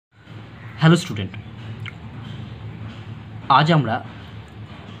Hello student, আজ আমরা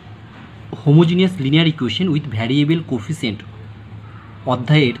homogeneous linear equation with variable coefficient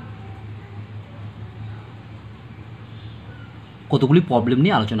অধ্যায়ের কতগুলি প্রবলেম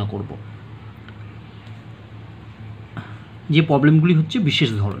নিয়ে আলোচনা করব। যে প্রবলেমগুলি হচ্ছে বিশেষ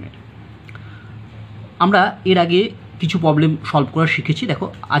ধরনের। আমরা এর আগে কিছু প্রবলেম সলভ করা শিখেছি। দেখো,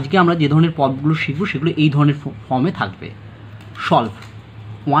 আজকে আমরা যে ধরনের প্রবলেমগুলো শিখব সেগুলো এই ধরনের ফর্মে থাকবে। সলভ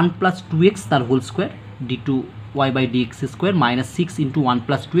 1 + 2x তার whole square d2y by dx square minus 6 × 1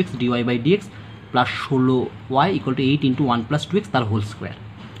 + 2x dy by dx plus 16y = 8 × 1 + 2x তার হোল স্কোয়ার।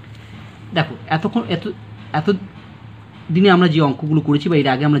 দেখো, এত দিনে আমরা যে অঙ্কগুলো করেছি বা এর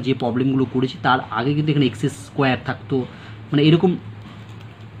আগে আমরা যে প্রবলেমগুলো করেছি তার আগে কিন্তু এখানে এক্স স্কোয়ার থাকতো, মানে এরকম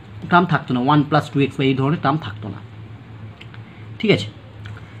টার্ম থাকতো না, 1 + 2x বা এই ধরনের টার্ম থাকতো না। ঠিক আছে,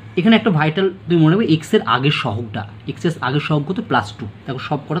 এখানে একটা ভাইটাল তুমি মনে রাখবে, এক্সের আগের সহগটা, এক্সের আগের সহগ কত +2। দেখো,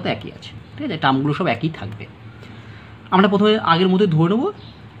 সব কটা তো একই আছে, ঠিক আছে, টার্মগুলো সব একই থাকবে। আমরা প্রথমে আগের মধ্যে ধরে নেবো,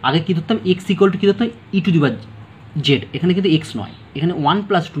 আগে কী ধরতাম, এক্স ইকুয়াল টু কী ধরতাম, e⁻z। এখানে কিন্তু এক্স নয়, এখানে 1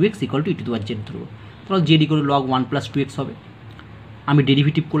 + 2x = e⁻z ধরবো। তাহলে জেড ইকুয়াল লগ 1 + 2x হবে। আমি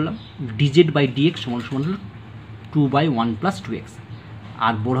ডেরিভেটিভ করলাম, dz বাই dx সমান 2/1 + 2x,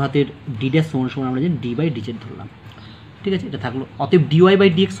 আর বড় হাতের d' সমান আমরা জানি d বাই dz ধরলাম। ঠিক আছে, এটা থাকলো। অতএব dy বাই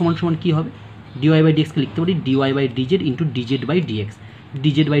dx সমান কী হবে, dy বাই dx কে লিখতে পারি dy by dz × dz by dx।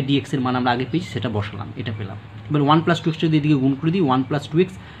 dz by dx এর মান আমরা আগে পেয়েছি, সেটা বসালাম, এটা পেলাম। এবার 1 + 2x যদি এদিকে গুণ করে দিই, 1 + 2x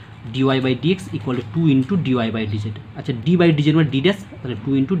dy by dx = 2 × dy by dz। আচ্ছা, d বাই dz মানে d', তাহলে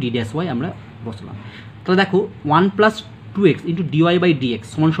 2 × d'y আমরা বসলাম। তাহলে দেখো, 1 + 2x × dy বাই dx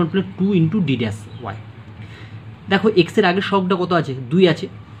সমান পেলে 2 × d'y। দেখো, এক্সের আগের সহগটা কত আছে, 2 আছে,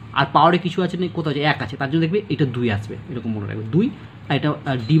 আর পাওয়ারে কিছু আছে না, কত আছে, 1 আছে, তার জন্য দেখবে এটা 2 আসবে, এরকম মনে রাখবে 2, আর এটা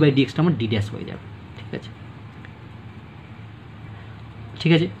d বাই dxটা আমার d' হয়ে যাবে। ঠিক আছে,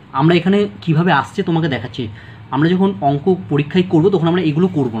 ঠিক আছে। আমরা এখানে কিভাবে আসছে তোমাকে দেখাচ্ছি। আমরা যখন অঙ্ক পরীক্ষায় করব তখন আমরা এগুলো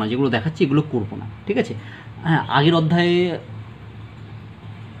করব না, যেগুলো দেখাচ্ছি এগুলো করব না। ঠিক আছে, হ্যাঁ, আগের অধ্যায়ে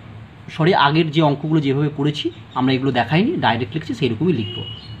আগের যে অঙ্কগুলো যেভাবে করেছি আমরা এগুলো দেখাইনি, ডাইরেক্ট লিখছি, সেই রকমই লিখব।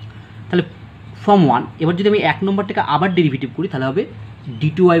 তাহলে ফর্ম 1, এবার যদি আমি 1 নম্বরটাকে আবার ডেরিভেটিভ করি তাহলে হবে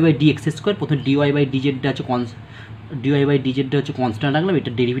d2y বাই dx স্কোয়ার। প্রথমে dy বাই dzটা হচ্ছে কনস্ট্যান্ট রাখলাম,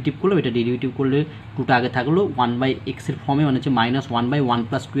 এটা ডেরিভেটিভ করলাম, এটা ডেরিভেটিভ করলে 2টা আগে থাকলো 1/x এর ফর্মে, মানে হচ্ছে -1/1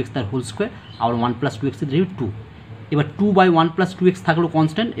 + 2x তার হোল স্কোয়ার, আবার 1 + 2x এর ডেরিভেটিভ 2। এবার 2/1 + 2x থাকলো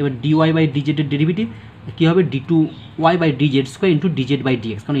কনস্ট্যান্ট। এবার dy বাই dz এর ডেরিভেটিভ কী হবে, d2y by dz square × dz by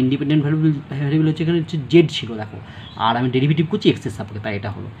dx, কারণ ইন্ডিপেন্ডেন্ট ভ্যারিয়েবল হচ্ছে এখানে হচ্ছে জেড ছিল, দেখো, আর আমি ডেরিভেটিভ করছি এক্সের সাপোর্টে, তাই এটা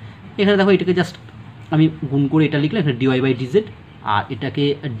হলো। এখানে দেখো, এটাকে জাস্ট আমি গুণ করে এটা লিখলাম, এখানে dy বাই dz, আর এটাকে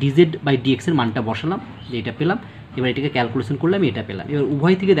dz বাই dx এর মানটা বসালাম, যে এটা পেলাম। এবার এটাকে ক্যালকুলেশন করলে আমি এটা পেলাম। এবার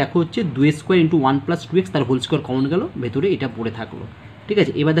উভয় থেকে দেখো হচ্ছে 2 স্কোয়ার × 1 + 2x তার হোল স্কোয়ার কমন গেল, ভেতরে এটা পড়ে থাকলো। ঠিক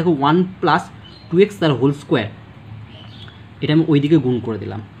আছে, এবার দেখো 1 + 2x তার হোল স্কোয়ার, এটা আমি ওইদিকে গুণ করে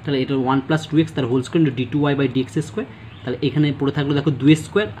দিলাম। তাহলে এটা 1 + 2x তার whole square × d2y by dx square. তাহলে এখানে পড়ে থাকলো দেখো 2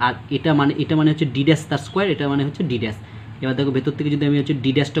 স্কোয়ার, আর এটা মানে হচ্ছে d' তার স্কোয়ার, এটা মানে হচ্ছে d'। এবার দেখো, ভেতর থেকে যদি আমি হচ্ছে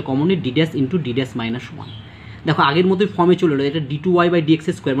d'-টা কমন নিই, d' × d' - 1। দেখো, আগের মতোই ফর্মে চলে এলো, এটা d2y বাই dx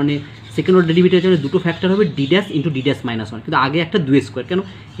স্কোয়ার, মানে সেকেন্ড অর্ডার ডেরিভেটিভের জন্য দুটো ফ্যাক্টর হবে, d' × d' - 1, কিন্তু আগে একটা 2 স্কোয়ার। কেন,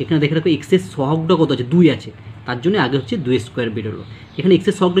 এখানে দেখে রাখো এক্সের সহগটা কত আছে, 2 আছে, তার জন্য আগে হচ্ছে 2 স্কোয়ার বেরোলো। এখানে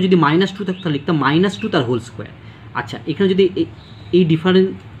এক্সের সহগটা যদি -2 থাকতো তাহলে লিখতাম -2 তার হোল স্কোয়ার। আচ্ছা, এখানে যদি এই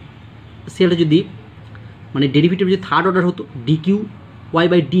ডিফারেন্সিয়ালটা যদি মানে ডেরিভেটিভ যদি থার্ড অর্ডার হতো, dqy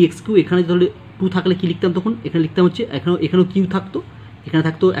বাই dx3, এখানে তাহলে 2 থাকলে কী লিখতাম, তখন এখানে লিখতাম হচ্ছে, এখানেও কিউ থাকতো, এখানে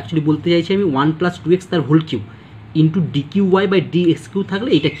থাকতো, অ্যাকচুয়ালি বলতে চাইছি আমি 1 + 2x তার whole Q × dqy by dx3 থাকলে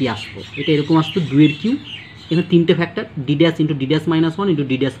এটা কি আসতো, এটা এরকম আসতো 2 এর কিউ। এখানে 3টে ফ্যাক্টর, d' × d' - 1 ×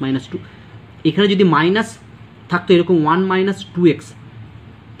 d' - 2। এখানে যদি মাইনাস থাকতো, এরকম 1 - 2x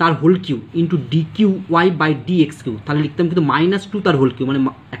তার whole Q × dqy by dx3, তাহলে লিখতাম কিন্তু -2 তার হোল কিউ, মানে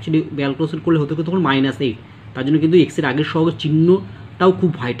অ্যাকচুয়ালি ক্যালকুলেশন করলে হতো তখন -8। তার জন্য কিন্তু এক্সের আগের সহগের চিহ্নটাও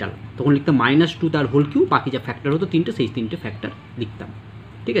খুব ভাইটাল, তখন লিখতাম -2 তার হোল কিউ, বাকি যা ফ্যাক্টর হতো 3টে, সেই 3টে ফ্যাক্টর লিখতাম।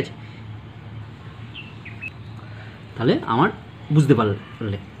 ঠিক আছে, তাহলে আমার বুঝতে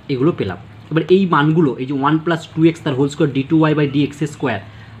পারলে এগুলো পেলাম। এবার এই মানগুলো, এই যে 1 + 2x তার whole square d2y by dx square,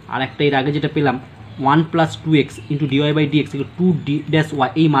 আর একটা এর আগে যেটা পেলাম 1 + 2x × dy by dx = 2d'-y,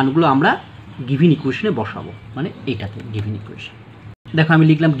 এই মানগুলো আমরা গিভিন ইকুয়েশনে বসাবো, মানে এইটাতে গিভিন ইকুয়েশন। দেখো, আমি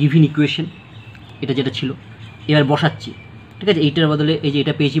লিখলাম গিভিন ইকুয়েশন, এটা যেটা ছিল, এবার বসাচ্ছি। ঠিক আছে, এইটার বদলে এই যে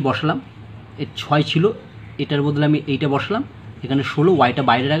এটা পেয়েছি বসালাম, 6 ছিল, এটার বদলে আমি এইটা বসালাম, এখানে 16, ওয়াইটা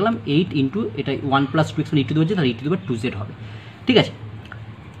বাইরে রাখলাম, 8 × এটা 1 + 2x মানে e⁻z, তাহলে e⁻2z হবে। ঠিক আছে,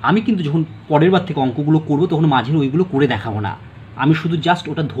 আমি কিন্তু যখন পরের বার থেকে অঙ্কগুলো করবো তখন মাঝের ওইগুলো করে দেখাবো না, আমি শুধু জাস্ট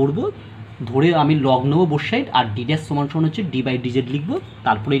ওটা ধরবো, ধরে আমি লগ নেবো বোথ সাইড, আর ডি ড্যাশ সমান সমান হচ্ছে ডি বাই ডিজেড লিখবো,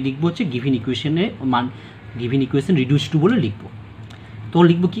 তারপরে লিখবো হচ্ছে গিভিন ইকুয়েশনে মান, গিভিন ইকুয়েশন রিডিউস টু বলে লিখবো। তো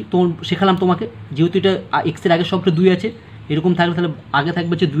লিখবো কি, তো শেখালাম তোমাকে, যেহেতু এটা এক্সের আগে সবটা 2 আছে, এরকম থাকলে তাহলে আগে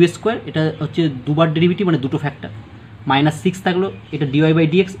থাকবে হচ্ছে 2 স্কোয়ার, এটা হচ্ছে দুবার ডেরিভেটিভ মানে দুটো ফ্যাক্টর, -6 থাকলো, এটা ডিওয়াই বাই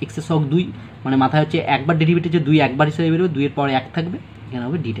ডিএক্স, এক্সের সহগ 2 মানে মাথায় হচ্ছে একবার ডেরিভেটিভ যে 2 একবার হিসেবে বেরোবে, 2 এর পরে 1 থাকবে, এখানে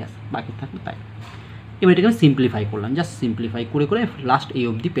হবে ডি ড্যাশ, বাকি থাকবে তাই। এবার এটাকে আমি সিম্পলিফাই করলাম, জাস্ট সিম্পলিফাই করে করে লাস্ট এই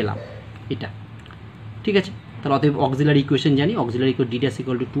অবধি পেলাম এটা, ঠিক আছে। তাহলে অতএব অক্সিলারি ইকুয়েশন জানি, auxiliary D dash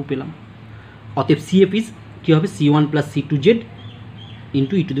equal to 2 পেলাম। অতএব সিএফ ইজ কী হবে, C1 + C2Z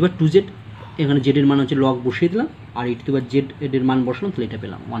ইন্টু e⁻²z, এখানে z এর মান হচ্ছে লগ বসিয়ে দিলাম, আর e⁻z এর মান বসালাম, তাহলে এটা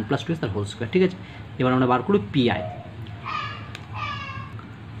পেলাম 1 + 2x তার হোল স্কোয়ার, ঠিক আছে। এবার আমরা বার করব পিআই,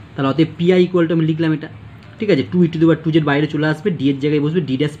 তাহলে অতএব পিআই ইকুয়াল টু আমি লিখলাম এটা, ঠিক আছে। 2e⁻²z বাইরে চলে আসবে, ডি এর জায়গায় বসবে,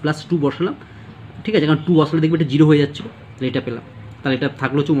 ডি ড্যাশ প্লাস 2 বসালাম, ঠিক আছে, কারণ 2 বসালে দেখবে এটা 0 হয়ে যাচ্ছিল, তাহলে এটা পেলাম। তাহলে এটা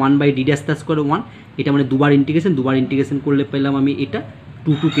থাকলো হচ্ছে 1/d ড্যাশ তার স্কোয়ার 1, এটা মানে দুবার ইন্টিগ্রেশন করলে পেলাম আমি এটা,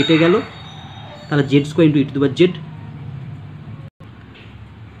 2 কেটে গেল, তাহলে z স্কোয়ার ইন্টু e⁻z,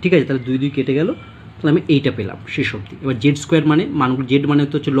 ঠিক আছে, তাহলে 2 কেটে গেল, তাহলে আমি এইটা পেলাম শেষ অবধি। এবার জেড স্কোয়ার মানে মানগুলো, জেড মানে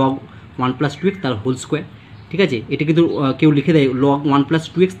হচ্ছে লগ 1 + 2x তার হোল স্কোয়ার, ঠিক আছে। এটা কিন্তু কেউ লিখে দেয় লগ 1 +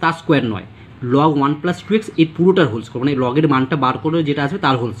 2x তার স্কোয়ার নয়, লগ 1 + 2x এর পুরোটার হোল স্কোয়ার, মানে লগের মানটা বার করে যেটা আসবে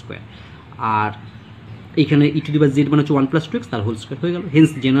তার হোল স্কোয়ার, আর এইখানে e⁻z মানে হচ্ছে 1 + 2x তার হোল স্কোয়ার হয়ে গেল।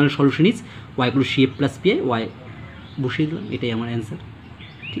 Haynes general solution is y = CF + PI, y বসিয়ে দিলাম, এটাই আমার অ্যান্সার,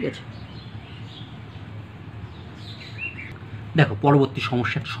 ঠিক আছে। দেখো পরবর্তী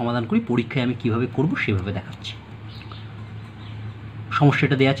সমস্যা একটা সমাধান করি, পরীক্ষায় আমি কীভাবে করব সেভাবে দেখাচ্ছি।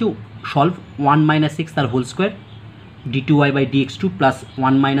 সমস্যাটা দেওয়া আছে, সলভ 1 - x তার whole square d2y/dx2 plus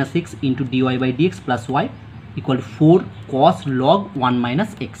 1 - x into dy/dx plus y equal 4 cos log 1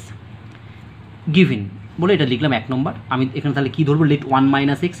 - x given বলে এটা লিখলাম 1 নম্বর। আমি এখানে তাহলে কী ধরবো, late 1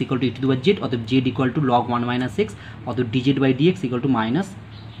 - x equal to e⁻z, অতএব z equal to log 1 - x, অতএব dz/dx equal to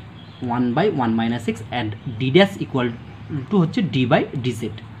 -1/1 - x and d dash equal to হচ্ছে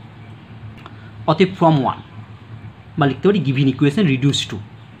d/dz। অতএব ফ্রম 1 বা লিখতে পারি গিভিন ইকুয়েশন রিডিউস টু,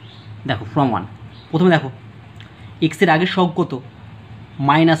 দেখো ফ্রম 1, প্রথমে দেখো এক্সের আগের সহগ কত,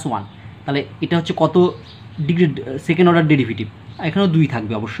 -1, তাহলে এটা হচ্ছে কত ডিগ্রি, সেকেন্ড অর্ডার ডেরিভেটিভ, এখানেও 2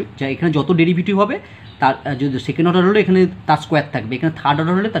 থাকবে অবশ্যই, যা এখানে যত ডেরিভেটিভ হবে তার, যদি সেকেন্ড অর্ডার হলে এখানে তার স্কোয়ার থাকবে, এখানে থার্ড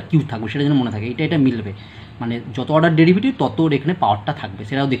অর্ডার হলে তার কিউব থাকবে, সেটা যেন মনে থাকে, এটা মিলবে, মানে যত অর্ডার ডেরিভেটিভ তত এখানে পাওয়ারটা থাকবে,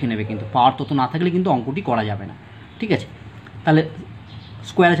 সেটাও দেখে নেবে, কিন্তু পাওয়ার তত না থাকলে কিন্তু অঙ্কটি করা যাবে না, ঠিক আছে। তাহলে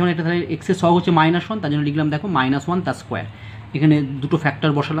স্কোয়ার আছে মানে এটা, তাহলে এক্সের সহগ হচ্ছে -1, তার জন্য লিখলাম দেখো -1 তার স্কোয়ার, এখানে দুটো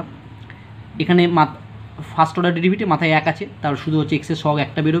ফ্যাক্টর বসালাম, এখানে ফার্স্ট অর্ডার ডেরিভেটিভ মাথায় 1 আছে, তার শুধু হচ্ছে এক্সের সহগ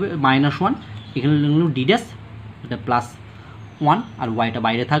একটা বেরোবে -1, এখানে লিখলাম ডি ড্যাশ, এটা +1 আর ওয়াইটা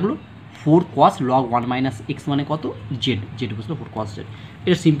বাইরে থাকলো, 4 cos log 1 - x মানে কত, জেড বুঝলো, 4 cos z।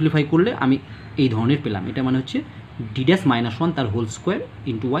 এটা সিম্পলিফাই করলে আমি এই ধরনের পেলাম, এটা মানে হচ্ছে ডি ড্যাশ -1 তার whole square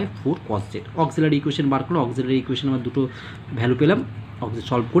into y 4 cos z। Auxiliary equation বার করলো, অক্সিলারি ইকুয়েশন আমার দুটো ভ্যালু পেলাম,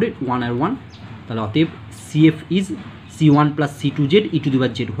 সলভ করে 1 আর 1, তাহলে অতএব CF is C1 + C2Z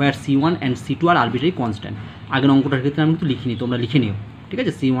e⁻z, where C1 and C2 R arbitrary constant. আগের অঙ্কটার ক্ষেত্রে আমি কিন্তু লিখিনি, তোমরা লিখে নিও, ঠিক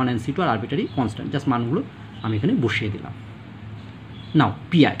আছে। C1 and C2 R arbitrary constant, just মানগুলো আমি এখানে বসিয়ে দিলাম। নাও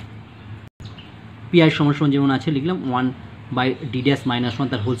পিআই সমান যেমন আছে লিখলাম 1/d ড্যাশ -1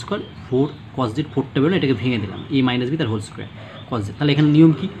 তার হোল স্কোয়ার 4 cos z, 4টা বেরোলো, এটাকে ভেঙে দিলাম a - b তার হোল স্কোয়ার cos z। তাহলে এখানে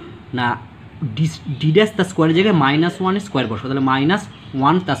নিয়ম কি না, ডি ড্যাশ তার স্কোয়ারের জায়গায় -1 এর স্কোয়ার বসো, তাহলে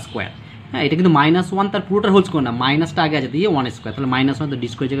 -1 তার স্কোয়ার, হ্যাঁ এটা কিন্তু -1 তার পুরোটার হোল স্কোয়ার না, মাইনাসটা আগে আছে দিয়ে 1 স্কোয়ার, তাহলে -1 তার ডি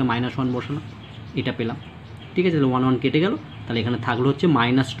স্কোয়ার জায়গায় -1 বসালাম, এটা পেলাম, ঠিক আছে। তাহলে 1 কেটে গেল, তাহলে এখানে থাকলো হচ্ছে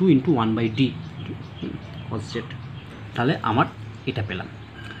 -2 ইন্টু 1/d cos z, তাহলে আমার এটা পেলাম।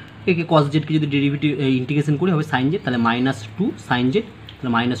 একে cos z কে যদি ডেরিভেটিভ ইন্টিগ্রেশন করি হবে sin z, তাহলে -2 sin z,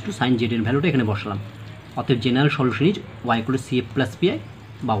 তাহলে -2 sin z এর ভ্যালুটা এখানে বসালাম। অতএব general solution is y = CF + PI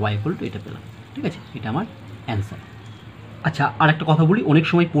বা y = এটা পেলাম, ঠিক আছে, এটা আমার অ্যান্সার। আচ্ছা আর একটা কথা বলি, অনেক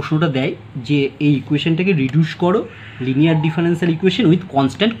সময় প্রশ্নটা দেয় যে এই ইকুয়েশনটাকে রিডিউস করো linear differential equation with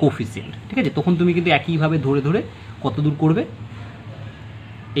constant coefficient, ঠিক আছে, তখন তুমি কিন্তু একইভাবে ধরে ধরে কত দূর করবে,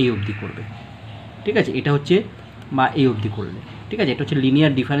 এই অবধি করবে, ঠিক আছে, এটা হচ্ছে বা এই অবধি করলে, ঠিক আছে, এটা হচ্ছে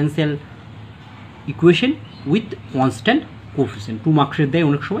linear differential equation with constant coefficient, 2 মার্কসের দেয়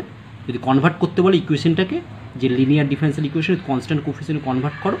অনেক সময়, যদি কনভার্ট করতে বলে ইকুয়েশনটাকে যে linear differential equation with constant coefficient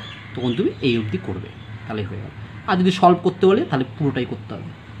convert করো, তখন তুমি এই অবধি করবে, তাহলে হয়ে গেল। আর যদি সলভ করতে বলে তাহলে পুরোটাই করতে হবে,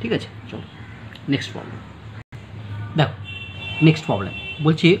 ঠিক আছে। চলো নেক্সট প্রবলেম দেখো, নেক্সট প্রবলেম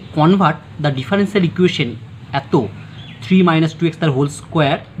বলছে কনভার্ট দ্য ডিফারেন্সিয়াল ইকুয়েশন এত 3 - 2x তার whole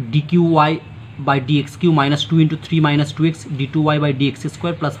square dqy/dx³ -2 × 3 - 2x d2y/dx²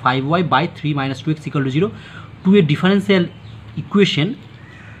 + 5y/3 - 2x = 0 two A differential equation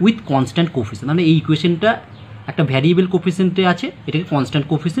with constant coefficient. মানে এই ইকুয়েশনটা একটা ভ্যারিয়েবল কোফিসিয়েন্টে আছে, এটাকে কনস্ট্যান্ট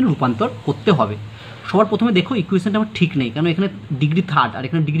কোফিসিয়েন্ট রূপান্তর করতে হবে। সবার প্রথমে দেখো ইকুয়েশনটা আমার ঠিক নেই, কারণ এখানে ডিগ্রি থার্ড আর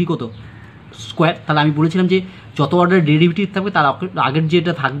এখানে ডিগ্রি কত স্কোয়ার। তাহলে আমি বলেছিলাম যে যত অর্ডারের ডেরিভেটিভ থাকবে তার আগের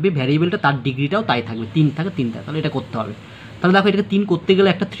যেটা থাকবে ভ্যারিয়েবলটা তার ডিগ্রিটাও তাই থাকবে, 3 থাকে 3 থাকে, তাহলে এটা করতে হবে। তাহলে দেখো এটাকে 3 করতে গেলে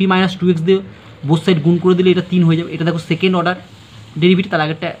একটা 3 - 2x দিয়ে বোথ সাইড গুণ করে দিলে এটা 3 হয়ে যাবে। এটা দেখো সেকেন্ড অর্ডার ডেরিভেটিভ, তার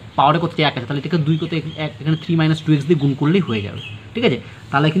আগেরটা পাওয়ারে করতে 1 আছে, তাহলে এটাকে 2 করতে এখানে 3 - 2x দিয়ে গুণ করলেই হয়ে যাবে, ঠিক আছে।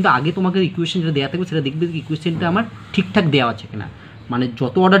 তাহলে কিন্তু আগে তোমাকে ইকুয়েশন যেটা দেওয়া থাকবে সেটা দেখবে ইকুয়েশনটা আমার ঠিকঠাক দেওয়া আছে কিনা, মানে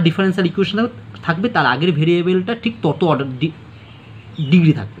যত অর্ডার ডিফারেন্সিয়াল ইকুয়েশন থাকবে তার আগের ভেরিয়েবলটা ঠিক তত অর্ডার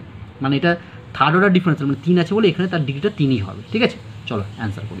ডিগ্রি থাকবে, মানে এটা থার্ড অর্ডার ডিফারেন্সিয়াল, মানে 3 আছে বলে এখানে তার ডিগ্রিটা 3ই হবে, ঠিক আছে। চলো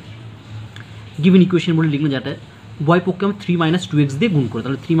অ্যান্সার করি। গিভেন ইকুয়েশন বলে লিখলাম, যেটা উভয় পক্ষে আমি 3 - 2x দিয়ে গুণ করে,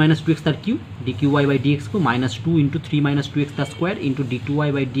 তাহলে 3 - 2x তার কিউ dqy/dx -2 × 3 - 2x তার স্কোয়ার ইন্টু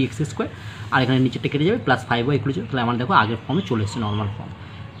d2y/dx স্কোয়ার, আর এখানে নিচেরটা কেটে যাবে প্লাস 5y ইকুয়াল 0। তাহলে আমার দেখো আগের ফর্মে চলে এসেছে, নর্মাল ফর্ম,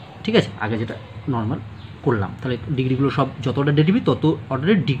 ঠিক আছে। আগে যেটা নর্মাল করলাম, তাহলে ডিগ্রিগুলো সব যত অর্ডার ডেরিভেটিভ তত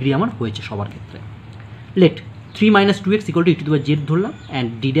অর্ডারের ডিগ্রি আমার হয়েছে সবার ক্ষেত্রে। Late 3 - 2x equal to e⁻z ধরলাম, and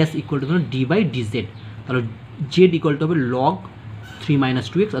d dash equal to ধরলাম d/dz। তাহলে z ইকুয়াল টু হবে log 3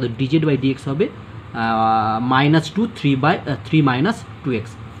 - 2x, আর dz/dx হবে -2 3 - 2x।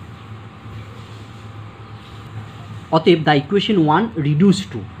 অতএব দ্য ইকুয়েশন 1 রিডিউস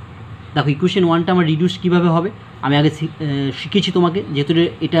টু, দেখো ইকুয়েশন 1টা আমার রিডিউস কীভাবে হবে আমি আগে শিখেছি তোমাকে, যেহেতু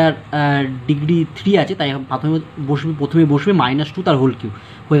এটার ডিগ্রি 3 আছে তাই প্রথমে বসবে -2 তার হোল কিউ,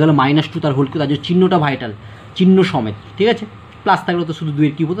 হয়ে গেল -2 তার হোল কিউ, তার জন্য চিহ্নটা ভাইটাল, চিহ্ন সমেত, ঠিক আছে। প্লাস থাকলে তো শুধু 2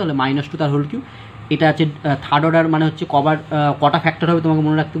 এর কিউব হতো, তাহলে -2 তার হোল কিউ। এটা আছে থার্ড অর্ডার, মানে হচ্ছে কটা ফ্যাক্টর হবে তোমাকে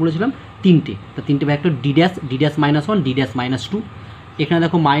মনে রাখতে বলেছিলাম, 3টে। তো 3টে factor d dash -1 d dash -2। এখানে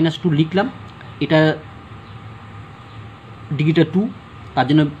দেখো -2 লিখলাম, এটা ডিগ্রিটা 2, তার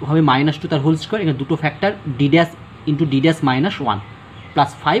জন্য হবে -2 তার হোল স্কোয়ার। এখানে দুটো factor d dash into d dash -1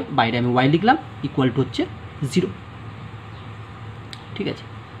 plus 5, বাইরে আমি y লিখলাম, ইকুয়াল টু হচ্ছে 0, ঠিক আছে।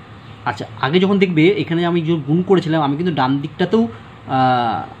 আচ্ছা, আগে যখন দেখবে এখানে আমি যে গুণ করেছিলাম, আমি কিন্তু ডান দিকটাতেও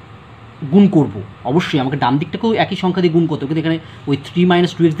গুণ করব, অবশ্যই আমাকে ডান দিকটাকেও একই সংখ্যা দিয়ে গুণ করতে হবে, কিন্তু এখানে ওই 3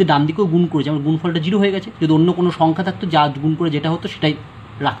 - 2x দিয়ে ডান দিকেও গুণ করেছি, আমার গুণফলটা 0 হয়ে গেছে। যদি অন্য কোনো সংখ্যা থাকতো যা গুণ করে যেটা হতো সেটাই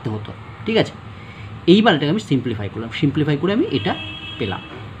রাখতে হতো, ঠিক আছে। এইবার এটাকে আমি সিম্পলিফাই করলাম, সিম্পলিফাই করে আমি এটা পেলাম,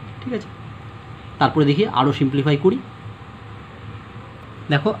 ঠিক আছে। তারপরে দেখি আরও সিম্পলিফাই করি,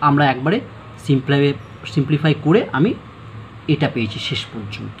 দেখো আমরা একবারে সিম্পলিফাই করে আমি এটা পেয়েছি শেষ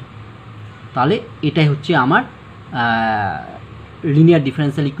পর্যন্ত। তাহলে এটাই হচ্ছে আমার linear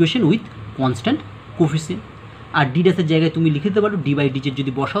differential equation with constant coefficient. R D ড্যাশের জায়গায় তুমি লিখে দিতে পারো d/dz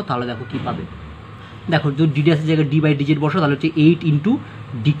যদি বসাও, তাহলে দেখো কী পাবে। দেখো যদি ডি ড্যাশের জায়গায় d/dz বসাও, তাহলে হচ্ছে 8 ×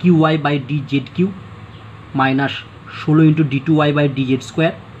 dqy/dz³ -16 × d2y/dz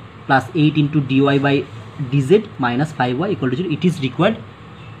square plus 8 × dy/dz -5y equal to 0। It is required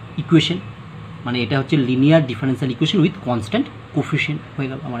equation, মানে এটা হচ্ছে linear differential equation with constant coefficient হয়ে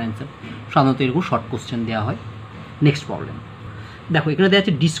গেল আমার অ্যান্সার। সাধারণত এরকম শর্ট কোশ্চেন দেওয়া হয়। নেক্সট প্রবলেম দেখো, এখানে দেওয়া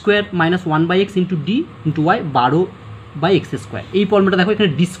আছে d² - 1/x × d × y 12/x²। এই ফর্মটা দেখো এখানে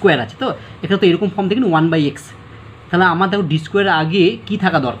d² আছে, তো এখানে তো এরকম ফর্ম দেখেন 1/x, তাহলে আমার দেখো d² আগে কী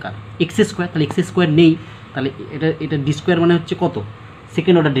থাকা দরকার x², তাহলে x² নেই, তাহলে এটা d² মানে হচ্ছে কত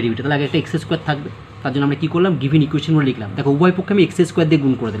সেকেন্ড অর্ডার ডেরিভেটিভ, তাহলে আগে একটা x² থাকবে। তার জন্য আমরা কী করলাম, গিভেন ইকুয়েশনগুলো লিখলাম। দেখো উভয় পক্ষে আমি x² দিয়ে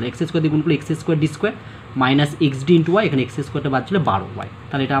গুণ করে দিলাম, x² দিয়ে গুণ করলে x² d² -xd × y, এখানে x² বাদ ছিল 12y,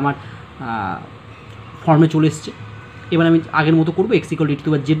 তাহলে এটা আমার ফর্মে চলে এসছে। এবার আমি আগের মতো করবো, x =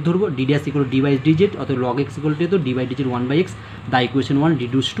 e⁻z ধরবো, d ড্যাশ = d/dz, অর্থাৎ log x = তো d/dz 1/x। The equation 1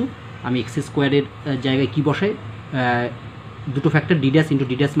 reduce to, আমি x² জায়গায় কী বসাই, দুটো factor d dash ×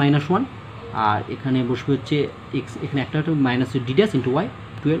 d dash -1, আর এখানে বসবে হচ্ছে x, এখানে একটা d ড্যাশ × y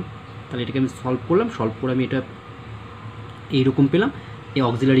 12। তাহলে এটাকে আমি সলভ করলাম, সলভ করে আমি এটা এইরকম পেলাম। এই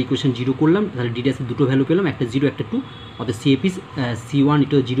অক্সিলারি ইকুয়েশন 0 করলাম, তাহলে d ড্যাশের দুটো ভ্যালু পেলাম, একটা 0 একটা 2, অর্থাৎ CF is C1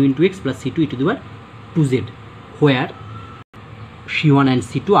 = 0 × x + C2 e⁻2z, where C1 and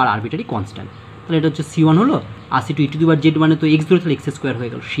C2 R arbitrary constant. তাহলে এটা হচ্ছে C1 হলো, আর C2 e⁻z মানে তো x ধরে, তাহলে x²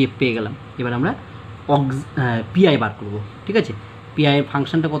 হয়ে গেল, CF পেয়ে গেলাম। এবার আমরা PI বার করবো, ঠিক আছে। PI এর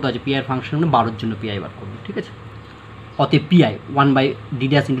ফাংশনটা কত আছে, PI এর ফাংশন আমরা 12-র জন্য PI বার করবো, ঠিক আছে। অতএব PI 1/d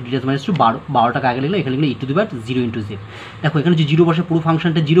dash × d dash -2, 12টাকে আগে লিখলাম, এখানে লিখলে e⁻0 × z। দেখো এখানে যে 0 বসে পুরো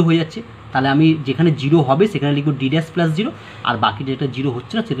ফাংশনটা 0 হয়ে যাচ্ছে, তাহলে আমি যেখানে 0 হবে সেখানে লিখবো d ড্যাশ + 0, আর বাকি যেটা 0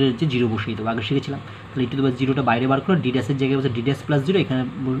 হচ্ছে না সেটা হচ্ছে 0 বসিয়ে দেবো, আগে শিখেছিলাম। তাহলে e⁻0টা বাইরে বার করলো, d ড্যাশের জায়গায় বসে d ড্যাশ + 0, এখানে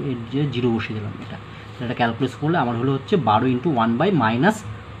 0 বসিয়ে দিলাম। এটা ক্যালকুলেট করলে আমার হলো হচ্ছে 12 × 1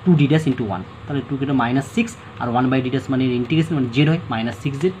 - 2d ড্যাশ × 1, তাহলে 2 কেটে -6, আর 1/d ড্যাশ মানে ইন্টিগ্রেশন মানে z হয়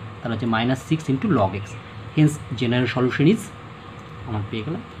 -6z, তাহলে হচ্ছে -6 × log x। Haynes general solution is, আমার পেয়ে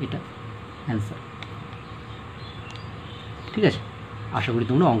গেলাম এটা অ্যান্সার, ঠিক আছে। আশা করি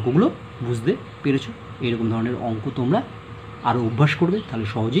তোমরা অঙ্কগুলো বুঝতে পেরেছো। এরকম ধরনের অঙ্ক তোমরা আরও অভ্যাস করবে, তাহলে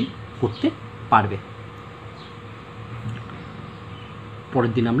সহজেই করতে পারবে।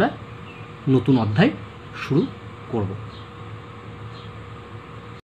 পরের দিন আমরা নতুন অধ্যায় শুরু করব।